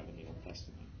that we have in the Old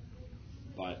Testament.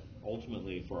 But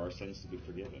ultimately, for our sins to be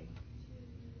forgiven,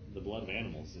 the blood of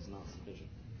animals is not sufficient.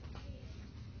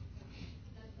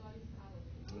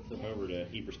 We'll flip over to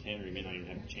Hebrews 10, or you may not even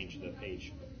have to change the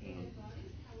page.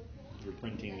 You're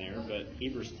printing there, but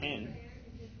Hebrews 10,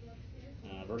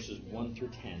 verses 1 through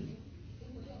 10.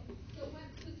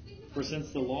 For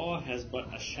since the law has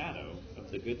but a shadow of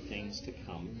the good things to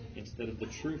come, instead of the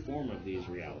true form of these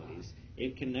realities,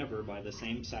 it can never, by the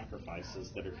same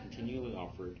sacrifices that are continually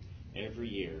offered every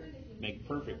year, make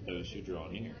perfect those who draw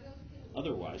near.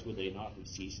 Otherwise would they not have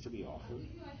ceased to be offered,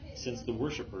 since the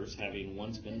worshippers, having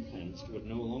once been cleansed, would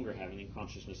no longer have any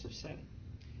consciousness of sin.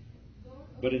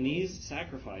 But in these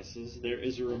sacrifices there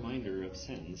is a reminder of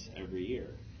sins every year.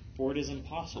 For it is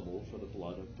impossible for the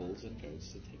blood of bulls and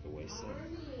goats to take away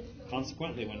sin.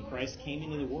 Consequently, when Christ came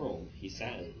into the world, he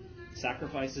said,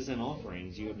 "Sacrifices and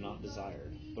offerings you have not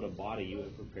desired, but a body you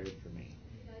have prepared for me.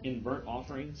 In burnt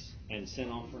offerings and sin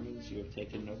offerings you have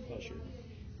taken no pleasure.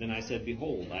 Then I said,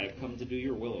 Behold, I have come to do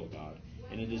your will, O God,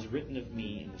 and it is written of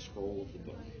me in the scroll of the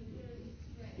book."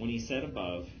 When he said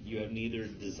above, "You have neither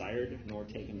desired nor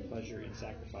taken pleasure in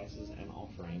sacrifices and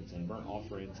offerings, and burnt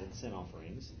offerings and sin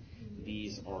offerings,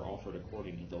 these are offered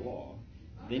according to the law,"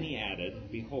 then he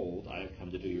added, "Behold, I have come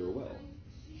to do your will."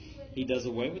 He does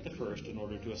away with the first in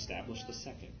order to establish the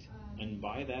second, and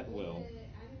by that will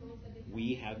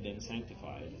we have been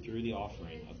sanctified through the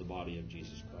offering of the body of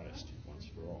Jesus Christ once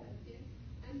for all.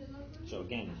 So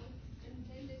again,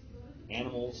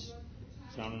 animals,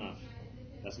 it's not enough.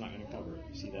 That's not going to cover it.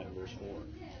 You see that in verse 4.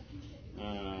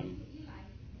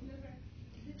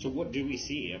 So what do we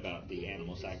see about the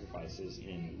animal sacrifices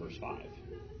in verse 5?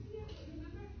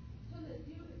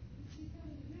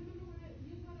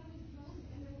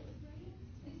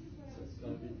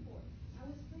 God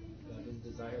didn't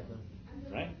desire them.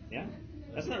 Right? Yeah.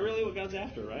 That's not really what God's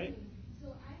after, right?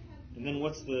 And then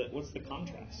what's the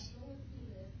contrast?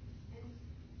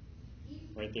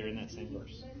 Right there in that same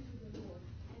verse.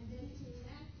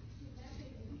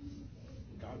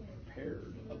 God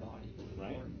prepared a body.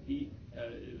 Right.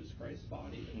 It was Christ's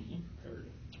body that he prepared.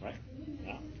 Right.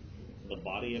 Yeah. The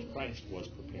body of Christ was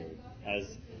prepared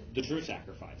as the true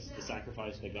sacrifice, the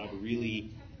sacrifice that God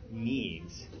really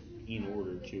needs in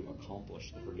order to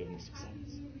accomplish the forgiveness of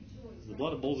sins. The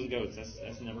blood of bulls and goats,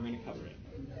 that's never going to cover it.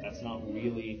 That's not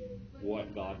really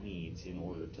what God needs in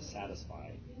order to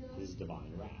satisfy his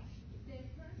divine wrath.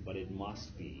 But it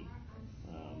must be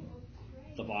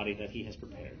the body that he has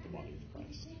prepared, the body of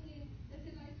Christ.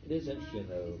 It is interesting,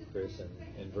 though, Chris,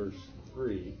 in verse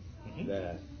 3,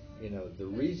 that, the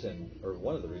reason, or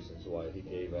one of the reasons why he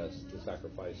gave us the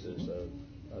sacrifices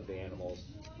of the animals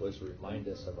was to remind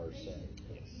us of our sin.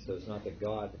 Yes. So it's not that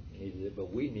God needed it,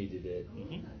 but we needed it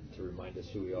to remind us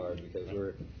who we are, because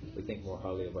we think more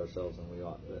highly of ourselves than we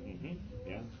ought. But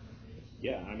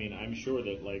Yeah, I mean, I'm sure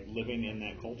that, like, living in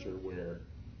that culture where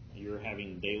you're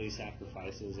having daily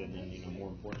sacrifices and then, more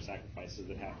important sacrifices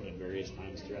that happen at various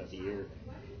times throughout the year,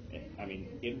 I mean,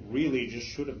 it really just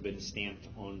should have been stamped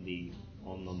on the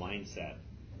mindset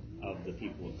of the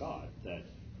people of God that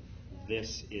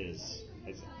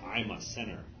I'm a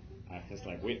sinner. It's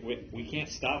like we can't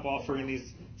stop offering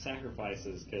these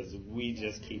sacrifices because we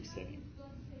just keep sinning.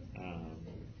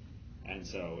 And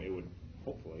so it would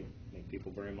hopefully make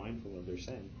people very mindful of their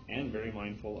sin and very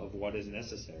mindful of what is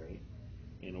necessary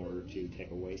in order to take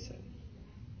away sin.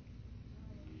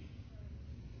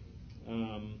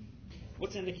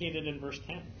 What's indicated in verse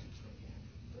 10?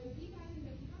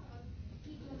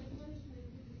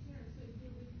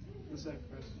 The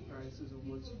sacrifice of Christ is a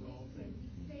once for all thing.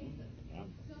 Yeah.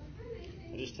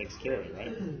 It just takes care of it,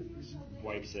 right? Just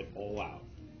wipes it all out.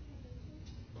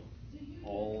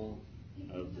 All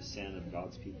of the sin of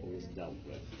God's people is dealt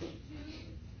with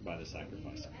by the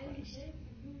sacrifice of Christ.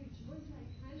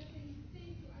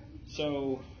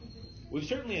 So, we've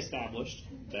certainly established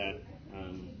that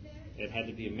it had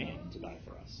to be a man to die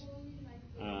for us.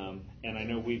 And I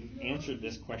know we've answered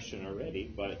this question already,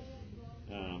 but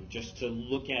just to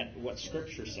look at what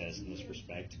Scripture says in this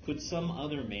respect, could some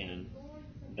other man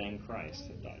than Christ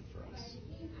have died for us?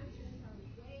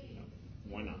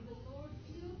 Why not?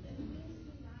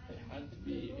 It had to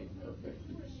be a perfect,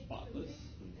 spotless,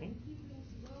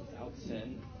 without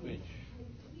sin, which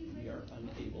we are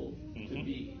unable to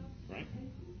be. Right?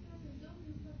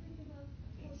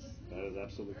 Yes, that is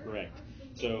absolutely correct.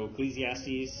 So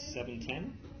Ecclesiastes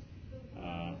 7:10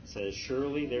 says,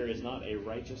 "Surely there is not a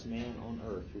righteous man on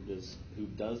earth who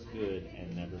does good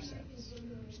and never sins."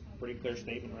 Pretty clear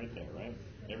statement right there, right?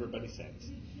 Everybody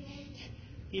sins.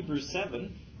 Hebrews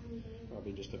 7,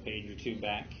 probably just a page or two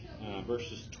back,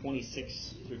 verses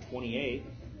 26 through 28.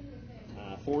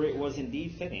 "For it was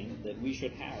indeed fitting that we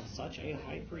should have such a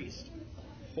high priest,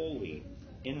 holy,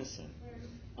 innocent,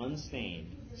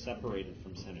 unstained, separated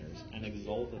from sinners, and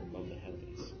exalted above the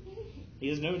heavens. He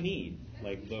has no need,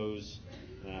 like those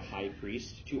high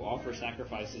priests, to offer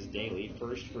sacrifices daily,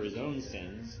 first for his own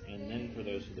sins and then for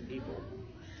those of the people,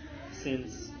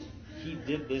 since he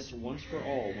did this once for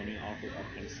all when he offered up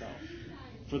himself.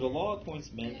 For the law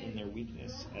appoints men in their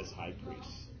weakness as high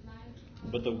priests.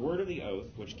 But the word of the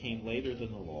oath, which came later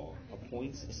than the law,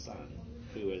 appoints a son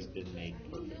who has been made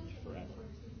perfect forever."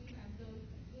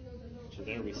 So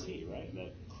there we see, right,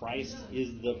 that Christ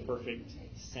is the perfect,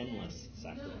 sinless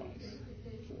sacrifice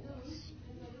for us.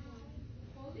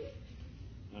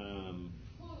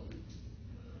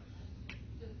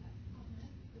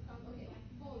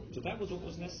 So that was what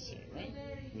was necessary, right?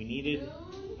 We needed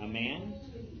a man,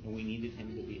 and we needed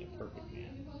him to be a perfect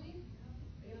man.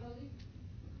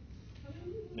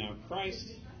 Now,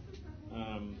 Christ,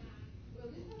 I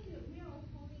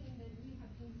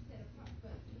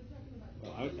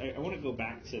want to go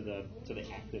back to the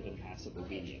active and passive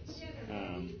obedience.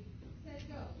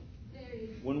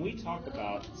 When we talk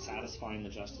about satisfying the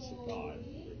justice of God,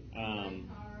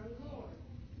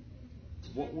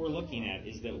 what we're looking at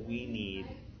is that we need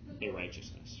a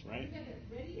righteousness, right?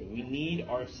 We need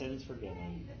our sins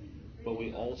forgiven, but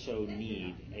we also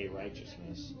need a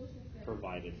righteousness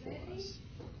provided for us.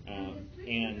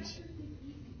 And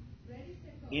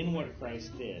in what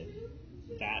Christ did,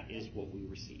 that is what we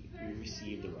receive. We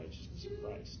receive the righteousness of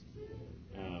Christ.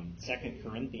 2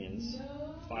 Corinthians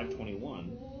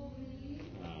 5:21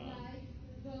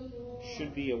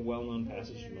 should be a well-known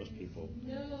passage to most people.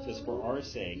 It says, "For our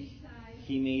sake,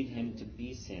 he made him to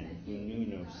be sin who knew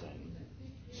no sin,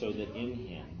 so that in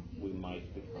him we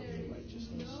might become the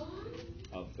righteousness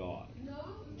of God."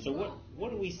 So what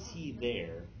do we see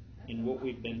there in what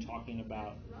we've been talking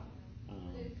about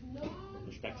with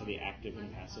respect to the active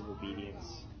and passive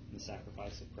obedience and the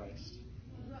sacrifice of Christ?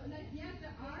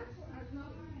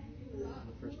 The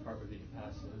first part would be the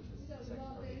passive, and the second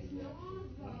part would be the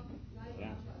active.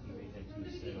 Yeah. He made him to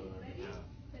be sin on our behalf.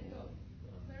 He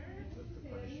took the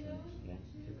punishment.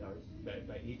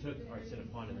 Yeah. He took our sin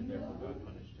upon him, and therefore God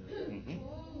punished him. Mm-hmm.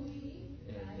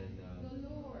 And then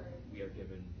we are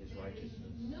given his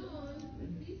righteousness.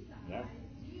 Yeah.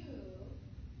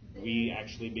 We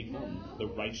actually become the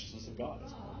righteousness of God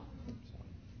as well.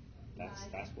 So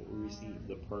that's what we receive,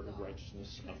 the perfect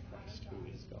righteousness of Christ, who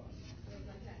is God.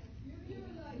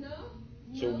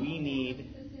 So we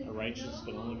need a righteousness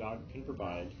that only God can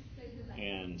provide,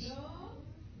 and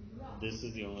this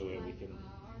is the only way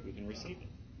we can receive it.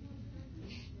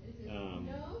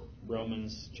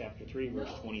 Romans chapter 3,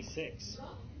 verse 26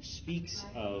 speaks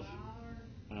of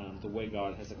the way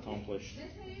God has accomplished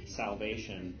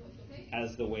salvation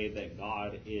as the way that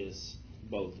God is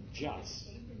both just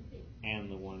and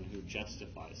the one who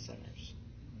justifies sinners.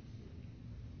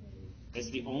 It's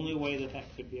the only way that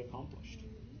could be accomplished.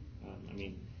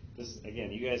 This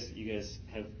again, you guys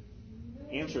have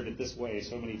answered it this way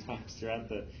so many times throughout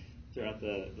the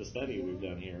study we've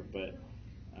done here, but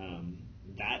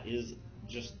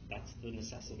that's the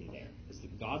necessity there. Is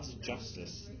that God's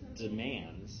justice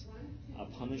demands a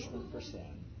punishment for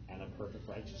sin and a perfect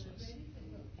righteousness.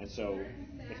 And so,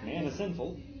 if man is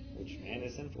sinful, which man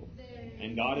is sinful,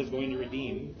 and God is going to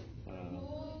redeem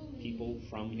people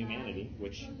from humanity,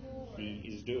 which he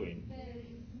is doing,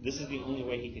 this is the only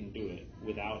way he can do it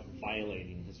without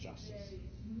violating his justice.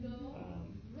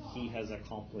 He has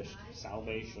accomplished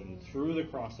salvation through the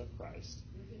cross of Christ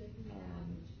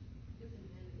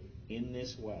in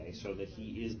this way, so that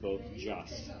he is both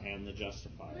just and the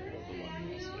justifier of the one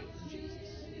who has faith in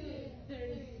Jesus.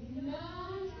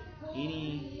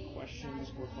 Any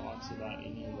questions or thoughts about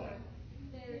any of that?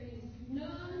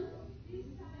 That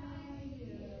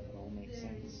all makes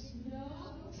sense.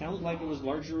 Sounds like it was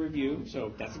larger review,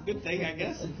 so that's a good thing, I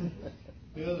guess.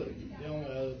 The only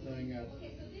other thing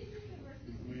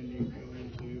we need to go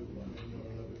into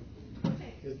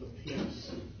is the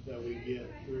peace that we get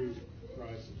through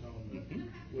Christ's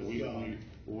atonement with God.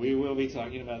 We will be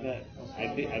talking about that.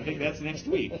 I think that's next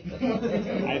week.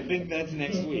 I think that's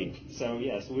next week. So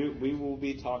yes, we will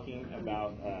be talking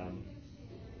about.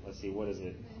 Let's see, what is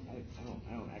it? I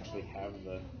don't actually have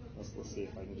the. Let's see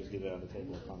if I can just get it on the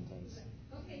table of contents.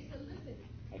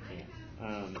 I can't. I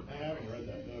haven't read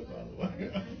that book, by the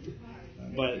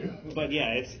way. But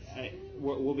yeah,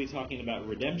 we'll be talking about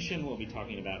redemption. We'll be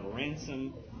talking about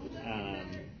ransom.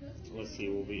 Let's see,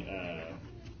 we'll be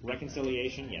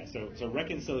reconciliation. Yeah, so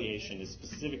reconciliation is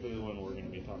specifically the one we're going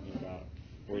to be talking about.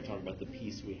 Where we talk about the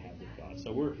peace we have with God.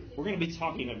 So we're going to be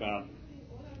talking about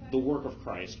the work of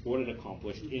Christ, what it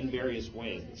accomplished in various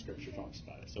ways that Scripture talks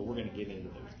about it. So we're going to get into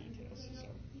those details. So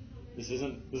this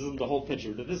isn't the whole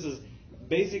picture, but this is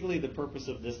basically the purpose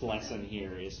of this lesson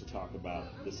here is to talk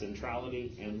about the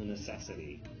centrality and the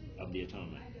necessity of the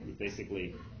atonement.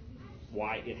 Basically,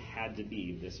 why it had to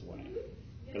be this way.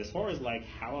 But as far as like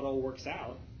how it all works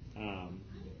out,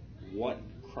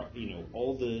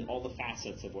 all the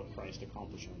facets of what Christ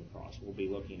accomplished on the cross, we'll be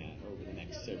looking at over the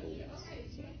next several weeks.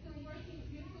 So.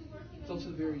 It's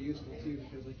also very useful too,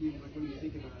 because when you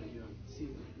think about it,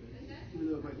 even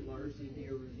though it might largely be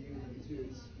a review, too,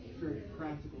 it's very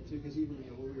practical too. Because even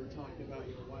when we were talking about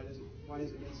why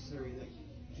is it necessary that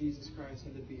Jesus Christ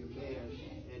had to be a man,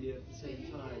 and yet at the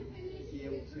same time be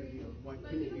able to why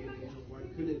couldn't it be an angel? Why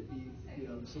couldn't it be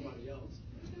somebody else?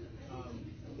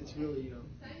 it's really,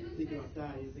 think about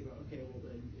that, and you think about, okay, well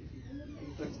then, if you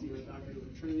affects the doctrine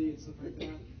of the Trinity and stuff like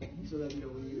that, so that,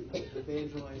 when you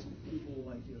evangelize people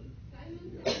like,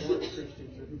 aren't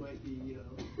Christians or who might be,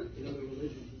 in other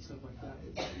religions and stuff like that,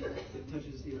 it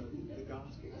touches, the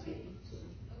gospel too. So.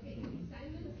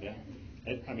 Yeah.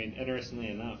 I mean, interestingly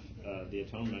enough, the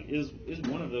atonement is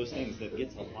one of those things that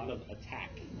gets a lot of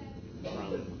attack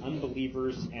from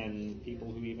unbelievers and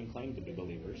people who even claim to be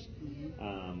believers,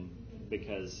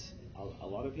 because a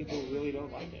lot of people really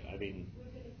don't like it. I mean,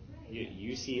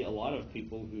 you see a lot of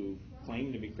people who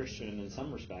claim to be Christian in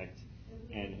some respect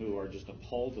and who are just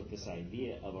appalled at this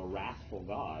idea of a wrathful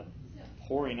God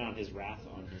pouring out his wrath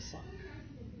on his son.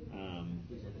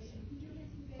 Who's innocent?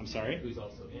 I'm sorry? Who's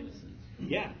also innocent.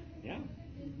 Yeah.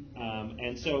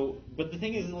 And so, but the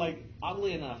thing is, like,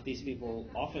 oddly enough, these people,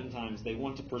 oftentimes, they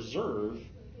want to preserve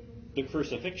the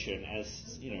crucifixion as,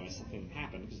 as something that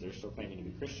happened, because they're still claiming to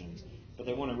be Christians, but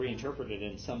they want to reinterpret it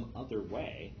in some other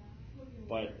way.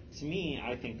 But to me,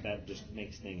 I think that just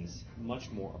makes things much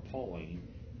more appalling,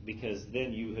 because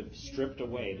then you have stripped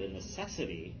away the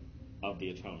necessity of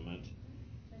the atonement,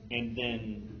 and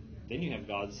then you have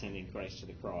God sending Christ to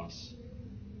the cross,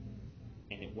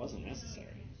 and it wasn't necessary.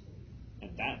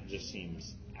 And that just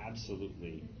seems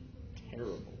absolutely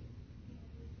terrible.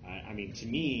 I mean, to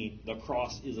me, the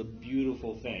cross is a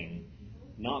beautiful thing,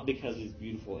 not because it's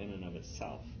beautiful in and of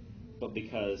itself, but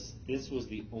because this was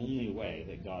the only way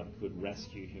that God could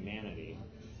rescue humanity,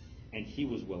 and he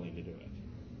was willing to do it.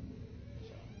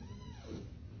 So,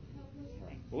 all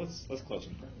right, well, let's close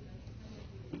in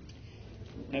prayer.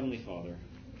 Heavenly Father,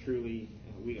 truly,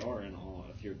 we are in awe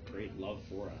of your great love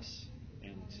for us,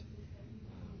 and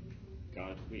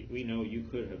God, we know you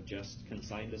could have just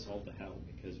consigned us all to hell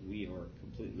because we are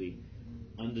completely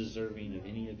undeserving of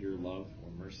any of your love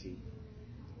or mercy.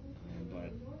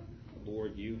 But,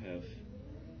 Lord, you have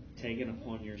taken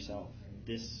upon yourself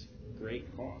this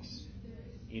great cost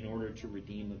in order to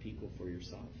redeem the people for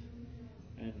yourself.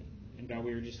 And God,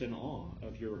 we are just in awe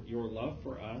of your love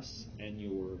for us and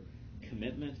your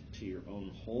commitment to your own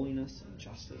holiness and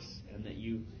justice, and that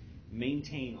you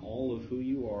maintain all of who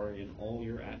you are in all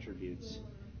your attributes,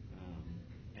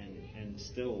 and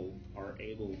still are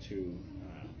able to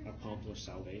accomplish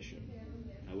salvation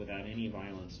without any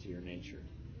violence to your nature.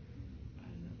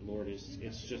 And Lord,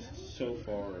 it's just so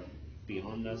far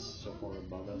beyond us, so far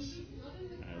above us.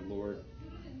 Lord,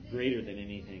 greater than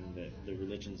anything that the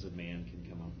religions of man can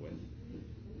come up with.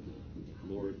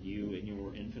 Lord, you in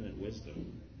your infinite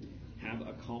wisdom have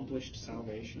accomplished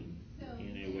salvation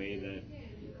in a way that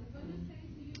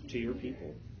to your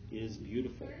people is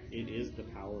beautiful. It is the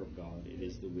power of God. It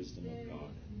is the wisdom of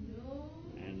God.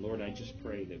 And Lord, I just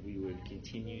pray that we would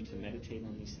continue to meditate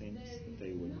on these things, that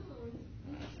they would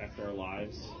affect our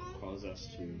lives, cause us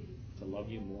to love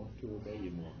you more, to obey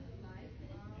you more.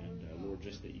 And Lord,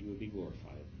 just that you would be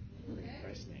glorified. In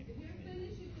Christ's name.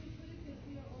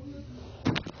 Amen.